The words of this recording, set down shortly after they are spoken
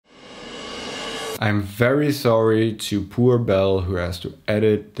I'm very sorry to poor Belle who has to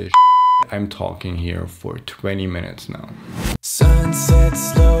edit this. I'm talking here for 20 minutes now. Sunset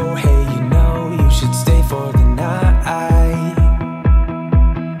slow, hey, you know you should stay for the night.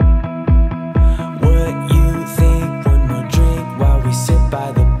 What you think? One more drink while we sit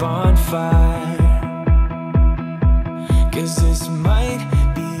by the bonfire. 'Cause this might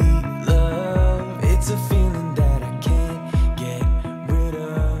be love. It's a feeling that I can't get rid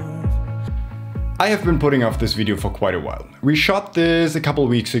of. I have been putting off this video for quite a while. We shot this a couple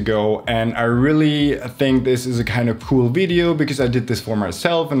weeks ago and I really think this is a kind of cool video because I did this for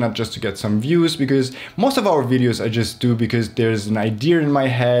myself and not just to get some views, because most of our videos I just do because there's an idea in my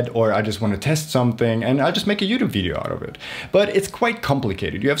head or I just want to test something and I'll just make a YouTube video out of it. But it's quite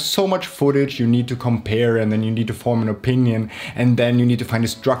complicated. You have so much footage you need to compare and then you need to form an opinion and then you need to find a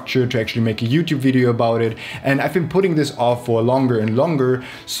structure to actually make a YouTube video about it. And I've been putting this off for longer and longer.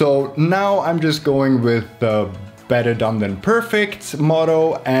 So now I'm just going with the better done than perfect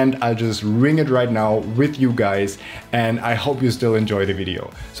motto and I'll just ring it right now with you guys and I hope you still enjoy the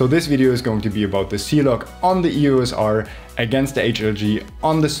video. So this video is going to be about the CLog on the EOS R against the HLG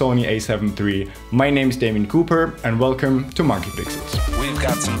on the Sony a7 III. My name is Damien Cooper and welcome to Monkey Pixels. We've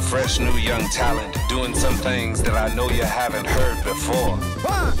got some fresh new young talent doing some things that I know you haven't heard before.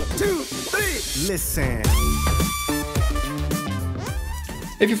 1, 2, 3, listen.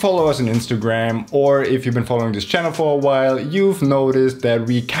 If you follow us on Instagram or if you've been following this channel for a while, you've noticed that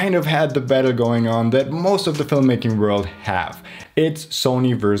we kind of had the battle going on that most of the filmmaking world have. It's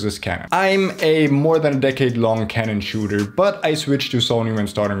Sony versus Canon. I'm a more than a decade long Canon shooter, but I switched to Sony when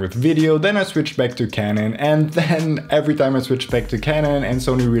starting with video, then I switched back to Canon, and then every time I switched back to Canon and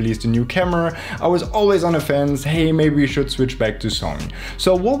Sony released a new camera, I was always on the fence, hey, maybe we should switch back to Sony.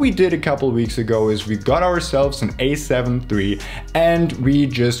 So what we did a couple weeks ago is we got ourselves an a7 III and we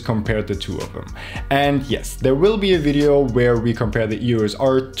just compared the two of them. And yes, there will be a video where we compare the EOS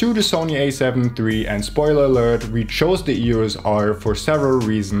R to the Sony a7 III, and spoiler alert, we chose the EOS R for several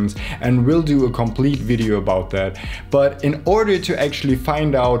reasons and we'll do a complete video about that. But in order to actually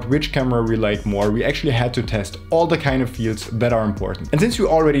find out which camera we like more, we actually had to test all the kind of fields that are important. And since we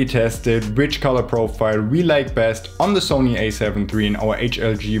already tested which color profile we like best on the Sony a7 III in our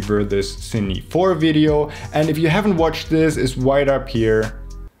HLG versus Cine 4 video, and if you haven't watched this, it's right up here.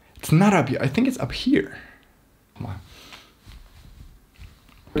 It's not up here, I think it's up here. Come on.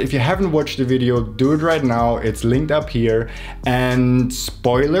 If you haven't watched the video, do it right now, it's linked up here. And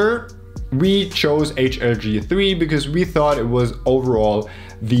spoiler, we chose HLG3 because we thought it was overall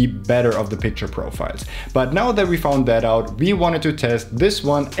the better of the picture profiles. But now that we found that out, we wanted to test this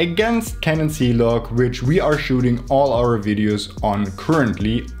one against Canon CLog, which we are shooting all our videos on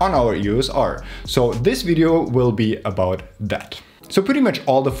currently on our EOS R. So this video will be about that. So pretty much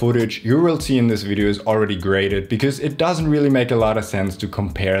all the footage you will see in this video is already graded because it doesn't really make a lot of sense to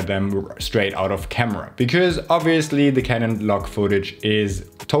compare them straight out of camera, because obviously the Canon log footage is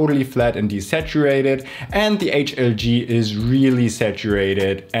totally flat and desaturated and the HLG is really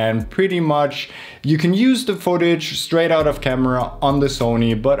saturated, and pretty much you can use the footage straight out of camera on the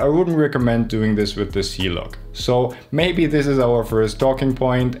Sony, but I wouldn't recommend doing this with the CLog. So maybe this is our first talking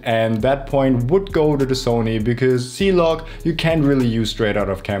point, and that point would go to the Sony because CLog you can't really use straight out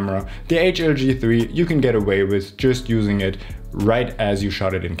of camera. The HLG3 you can get away with just using it right as you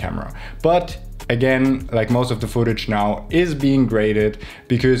shot it in camera. But again, like most of the footage now is being graded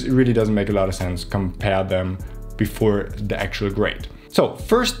because it really doesn't make a lot of sense to compare them before the actual grade. So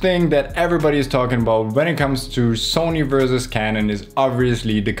first thing that everybody is talking about when it comes to Sony versus Canon is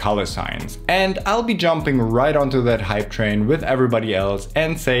obviously the color science. And I'll be jumping right onto that hype train with everybody else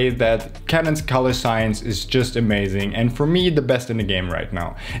and say that Canon's color science is just amazing and for me the best in the game right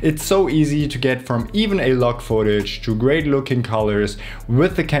now. It's so easy to get from even a log footage to great looking colors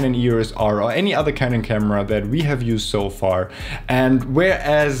with the Canon EOS R or any other Canon camera that we have used so far. And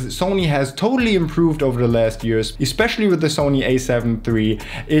whereas Sony has totally improved over the last years, especially with the Sony a7 III,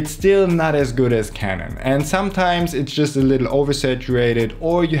 it's still not as good as Canon, and sometimes it's just a little oversaturated,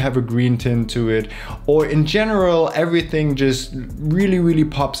 or you have a green tint to it, or in general everything just really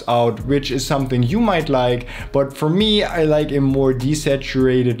pops out, which is something you might like, but for me I like a more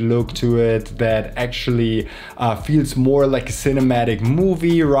desaturated look to it that actually feels more like a cinematic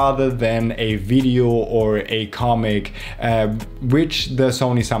movie rather than a video or a comic, which the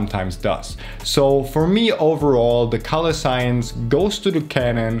Sony sometimes does. So for me overall the color science goes close to the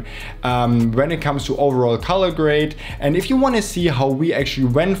Canon when it comes to overall color grade. And if you want to see how we actually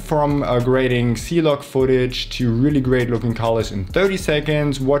went from grading CLog footage to really great looking colors in 30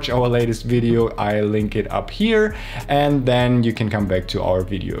 seconds, watch our latest video. I'll link it up here, and then you can come back to our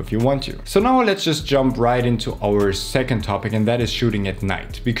video if you want to. So now let's just jump right into our second topic, and that is shooting at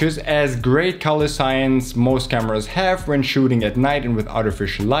night. Because as great color science most cameras have, when shooting at night and with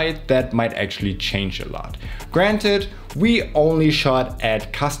artificial light, that might actually change a lot. Granted, we only shot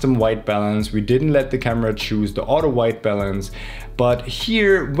at custom white balance. We didn't let the camera choose the auto white balance. But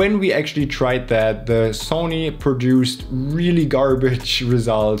here, when we actually tried that, the Sony produced really garbage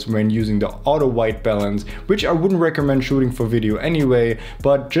results when using the auto white balance, which I wouldn't recommend shooting for video anyway,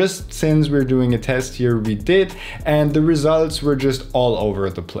 but just since we're doing a test here, we did, and the results were just all over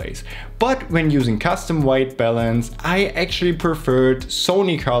the place. But when using custom white balance, I actually preferred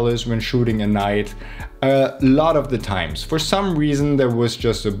Sony colors when shooting at night a lot of the times. For some reason, there was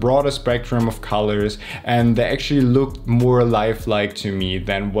just a broader spectrum of colors, and they actually looked more lifelike to me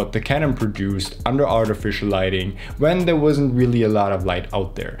than what the Canon produced under artificial lighting when there wasn't really a lot of light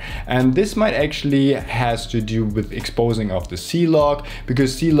out there. And this might actually has to do with exposing of the CLog,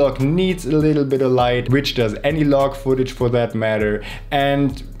 because CLog needs a little bit of light, which does any log footage for that matter.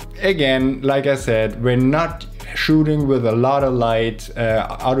 And again, like I said, we're not shooting with a lot of light,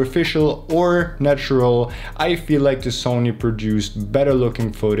 artificial or natural. I feel like the Sony produced better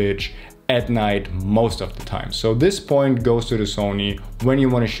looking footage at night most of the time. So this point goes to the Sony when you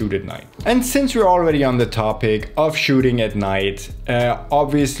want to shoot at night. And since we're already on the topic of shooting at night,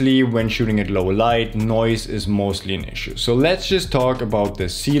 obviously when shooting at low light, noise is mostly an issue. So let's just talk about the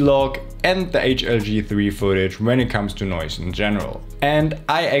CLog and the HLG3 footage when it comes to noise in general. And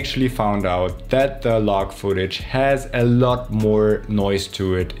I actually found out that the log footage has a lot more noise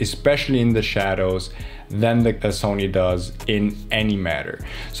to it, especially in the shadows, than the Sony does in any matter.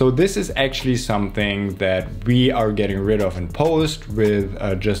 So this is actually something that we are getting rid of in post with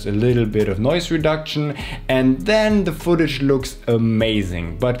just a little bit of noise reduction, and then the footage looks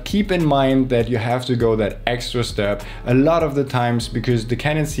amazing. But keep in mind that you have to go that extra step a lot of the times, because the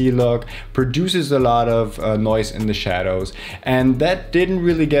Canon CLog produces a lot of noise in the shadows, and that didn't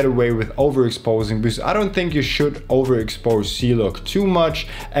really get away with overexposing, because I don't think you should overexpose CLog too much,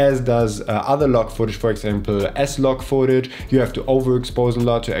 as does other log footage. For example, S-Log footage, you have to overexpose a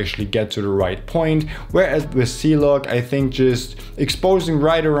lot to actually get to the right point, whereas with CLog, I think just exposing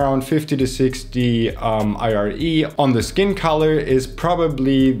right around 50 to 60 IRE on the skin color is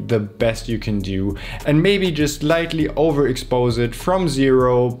probably the best you can do, and maybe just slightly overexpose it from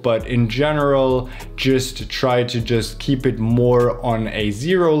 0, but in general just try to just keep it more on a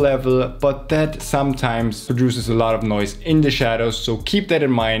 0 level, but that sometimes produces a lot of noise in the shadows, so keep that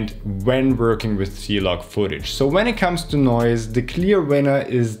in mind when working with CLog footage. So when it comes to noise, the clear winner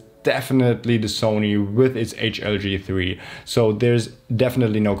is definitely the Sony with its HLG3. So there's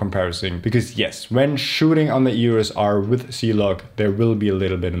definitely no comparison, because yes, when shooting on the EOS-R with CLog, there will be a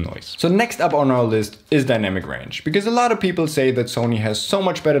little bit of noise. So next up on our list is dynamic range, because a lot of people say that Sony has so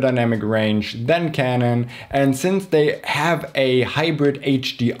much better dynamic range than Canon, and since they have a hybrid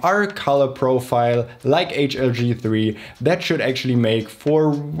HDR color profile like HLG3, that should actually make for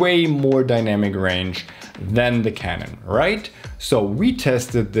way more dynamic range than the Canon, right? So we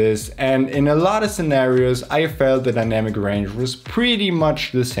tested this, and in a lot of scenarios I felt the dynamic range was pretty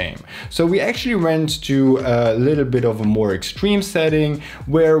much the same. So we actually went to a little bit of a more extreme setting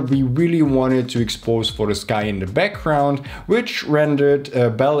where we really wanted to expose for the sky in the background, which rendered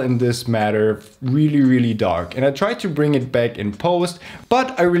Bell in this matter really dark. And I tried to bring it back in post,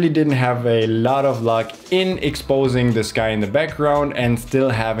 but I really didn't have a lot of luck in exposing the sky in the background and still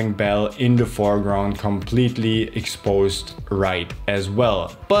having Bell in the foreground completely exposed right as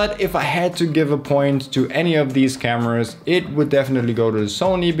well. But if I had to give a point to any of these cameras, it would definitely go to the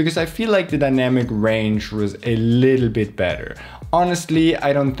Sony, because I feel like the dynamic range was a little bit better. Honestly,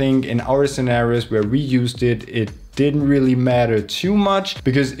 I don't think in our scenarios where we used it, it didn't really matter too much,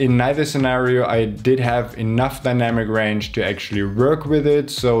 because in neither scenario I did have enough dynamic range to actually work with it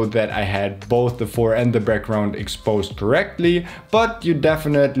so that I had both the fore and the background exposed correctly. But you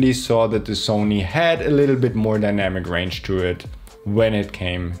definitely saw that the Sony had a little bit more dynamic range to it when it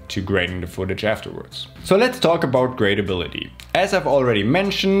came to grading the footage afterwards. So let's talk about gradability. As I've already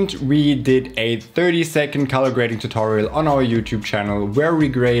mentioned, we did a 30-second color grading tutorial on our YouTube channel where we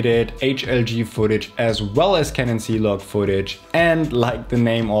graded HLG footage as well as Canon CLog footage, and like the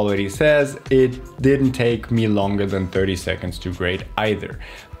name already says, it didn't take me longer than 30 seconds to grade either.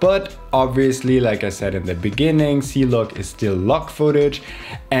 But obviously, like I said in the beginning, CLog is still log footage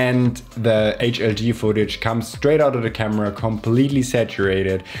and the HLG footage comes straight out of the camera completely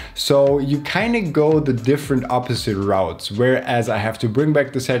saturated. So you kind of go the different opposite routes, whereas I have to bring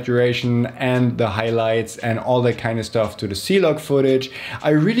back the saturation and the highlights and all that kind of stuff to the CLog footage. I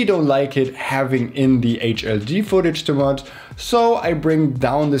really don't like it having in the HLG footage too much. So I bring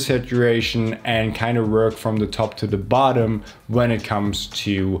down the saturation and kind of work from the top to the bottom when it comes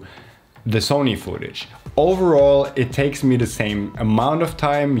to the Sony footage. Overall, it takes me the same amount of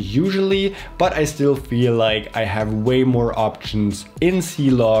time usually, but I still feel like I have way more options in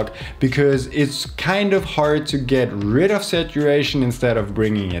CLog because it's kind of hard to get rid of saturation instead of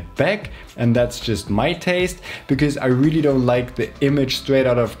bringing it back. And that's just my taste, because I really don't like the image straight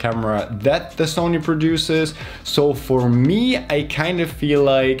out of camera that the Sony produces. So for me, I kind of feel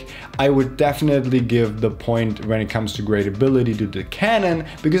like I would definitely give the point when it comes to gradability to the Canon,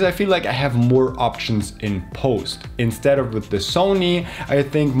 because I feel like I have more options in post. Instead of with the Sony, I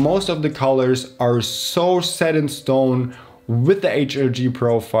think most of the colors are so set in stone with the HLG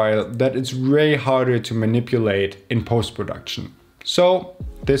profile that it's way harder to manipulate in post-production. So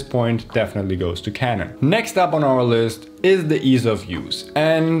this point definitely goes to Canon. Next up on our list is the ease of use.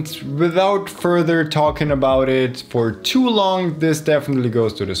 And without further talking about it for too long, this definitely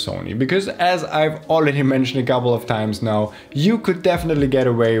goes to the Sony. Because as I've already mentioned a couple of times now, you could definitely get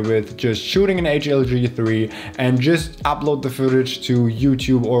away with just shooting an HLG3 and just upload the footage to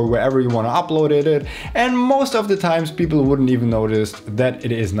YouTube or wherever you want to upload it. And most of the times people wouldn't even notice that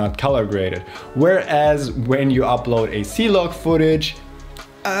it is not color graded. Whereas when you upload a CLog footage,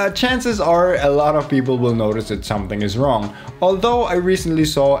 chances are a lot of people will notice that something is wrong. Although I recently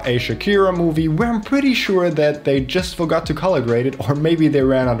saw a Shakira movie where I'm pretty sure that they just forgot to color grade it, or maybe they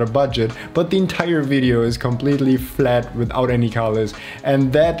ran out of budget, but the entire video is completely flat without any colors,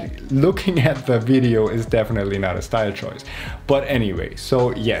 and that, looking at the video, is definitely not a style choice. But anyway,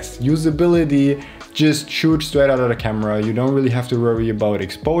 so yes, usability, just shoot straight out of the camera. You don't really have to worry about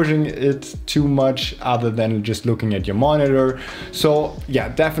exposing it too much other than just looking at your monitor. So yeah,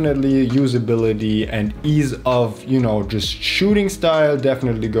 definitely usability and ease of, you know, just shooting style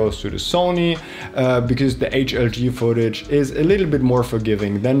definitely goes to the Sony, because the HLG footage is a little bit more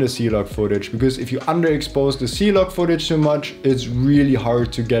forgiving than the CLog footage, because if you underexpose the CLog footage too much, it's really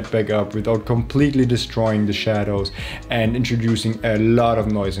hard to get back up without completely destroying the shadows and introducing a lot of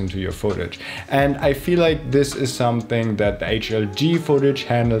noise into your footage. And I feel like this is something that the HLG footage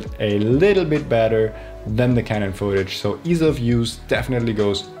handled a little bit better than the Canon footage, so ease of use definitely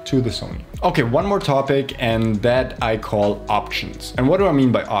goes to the Sony. Okay, one more topic, and that I call options. And what do I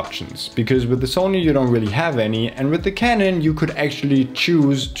mean by options? Because with the Sony you don't really have any, and with the Canon you could actually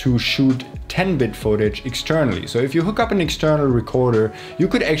choose to shoot 10-bit footage externally. So if you hook up an external recorder, you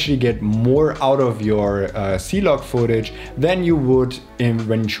could actually get more out of your CLog footage than you would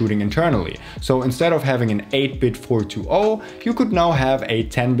when shooting internally. So instead of having an 8-bit 420, you could now have a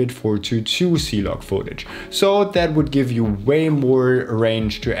 10-bit 422 CLog footage. So that would give you way more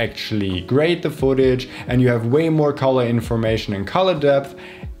range to actually grade the footage, and you have way more color information and color depth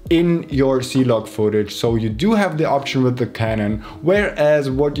in your CLog footage. So you do have the option with the Canon, whereas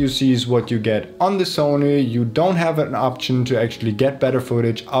what you see is what you get on the Sony. You don't have an option to actually get better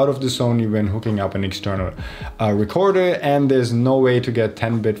footage out of the Sony when hooking up an external recorder, and there's no way to get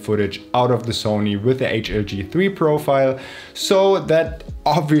 10-bit footage out of the Sony with the HLG3 profile. So that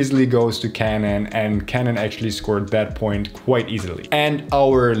obviously goes to Canon, and Canon actually scored that point quite easily. And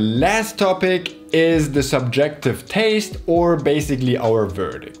our last topic is the subjective taste, or basically our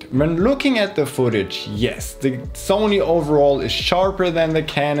verdict. When looking at the footage, yes, the Sony overall is sharper than the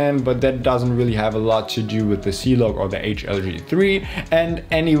Canon, but that doesn't really have a lot to do with the CLog or the HLG3. And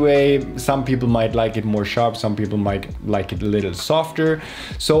anyway, some people might like it more sharp, some people might like it a little softer.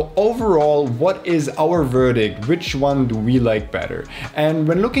 So overall, what is our verdict? Which one do we like better? And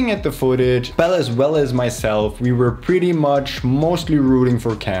when looking at the footage, Belle as well as myself, we were pretty much mostly rooting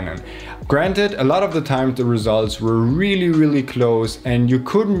for Canon. Granted, a lot of the times the results were really close, and you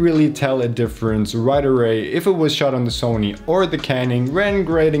couldn't really tell a difference right away if it was shot on the Sony or the Canon when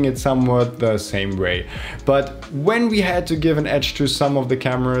grading it somewhat the same way. But when we had to give an edge to some of the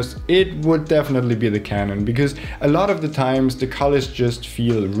cameras, it would definitely be the Canon, because a lot of the times the colors just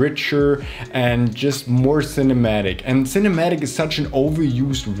feel richer and just more cinematic. And cinematic is such an overused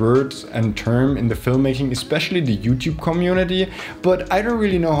overused words and term in the filmmaking, especially the YouTube community, but I don't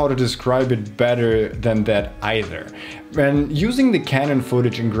really know how to describe it better than that either. When using the Canon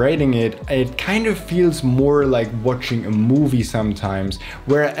footage and grading it, it kind of feels more like watching a movie sometimes,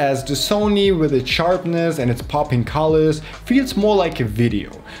 whereas the Sony with its sharpness and its popping colors feels more like a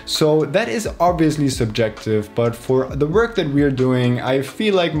video. So that is obviously subjective, but for the work that we're doing, I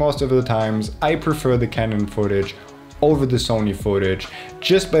feel like most of the times I prefer the Canon footage over the Sony footage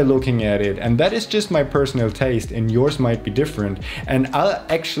just by looking at it, and that is just my personal taste, and yours might be different. And I'll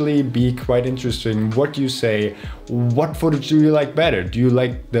actually be quite interested in what you say. What footage do you like better? Do you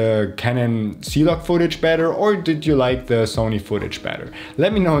like the Canon CLog footage better, or did you like the Sony footage better?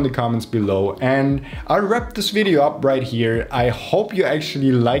 Let me know in the comments below, and I'll wrap this video up right here. I hope you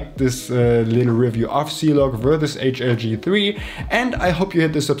actually liked this little review of CLog versus HLG3, and I hope you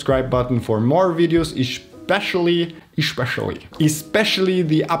hit the subscribe button for more videos, especially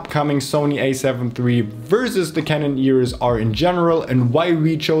the upcoming Sony a7 III versus the Canon EOS R in general, and why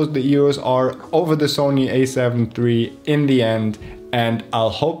we chose the EOS R over the Sony a7 III in the end. And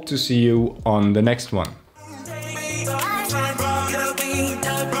I'll hope to see you on the next one.